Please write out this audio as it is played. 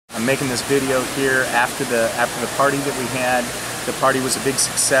I'm making this video here after the party that we had. The party was a big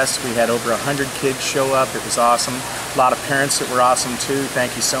success. We had over 100 kids show up. It was awesome. A lot of parents that were awesome too.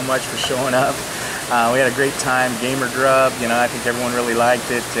 Thank you so much for showing up. We had a great time. Gamer Grub, you know, I think everyone really liked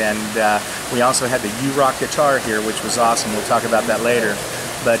it. And we also had the U-Rock guitar here, which was awesome. We'll talk about that later.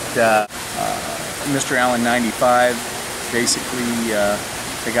 But mrallen95, basically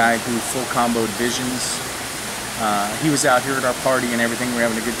the guy who full comboed Visions. He was out here at our party and everything. We were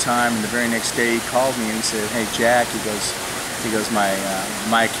having a good time, and the very next day he called me and he said, "Hey Jack," he goes,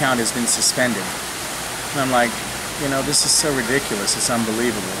 my account has been suspended. And I'm like, you know, this is so ridiculous. It's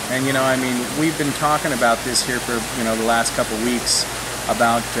unbelievable. And you know, I mean, we've been talking about this here for, you know, the last couple of weeks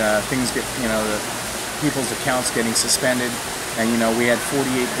about things get, you know, people's accounts getting suspended. And you know, we had 48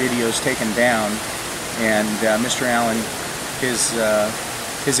 videos taken down, and Mr. Allen,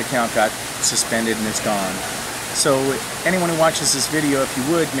 his account got suspended and it's gone. So anyone who watches this video, if you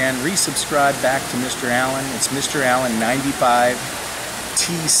would, man, resubscribe back to Mr. Allen. It's mrallen95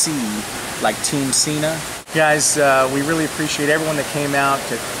 TC, like Team Cena. Guys, we really appreciate everyone that came out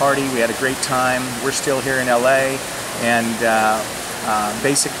to the party. We had a great time. We're still here in LA, and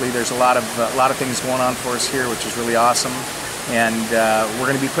basically there's a lot of things going on for us here, which is really awesome. And we're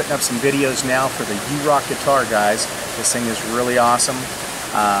going to be putting up some videos now for the U-Rock guitar, guys. This thing is really awesome.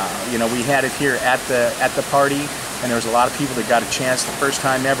 You know, we had it here at the party, and there was a lot of people that got a chance the first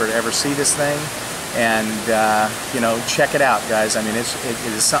time ever to ever see this thing. And you know, check it out, guys. I mean, it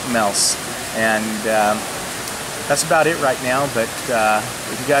is something else. And that's about it right now. But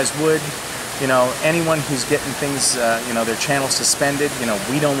if you guys would, you know, anyone who's getting things, you know, their channel suspended, you know,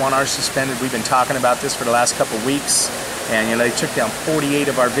 we don't want ours suspended. We've been talking about this for the last couple of weeks, and you know, they took down 48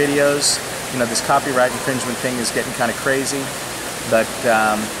 of our videos. You know, this copyright infringement thing is getting kind of crazy. But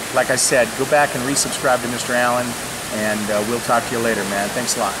like I said, go back and resubscribe to Mr. Allen, and we'll talk to you later, man.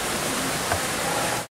 Thanks a lot.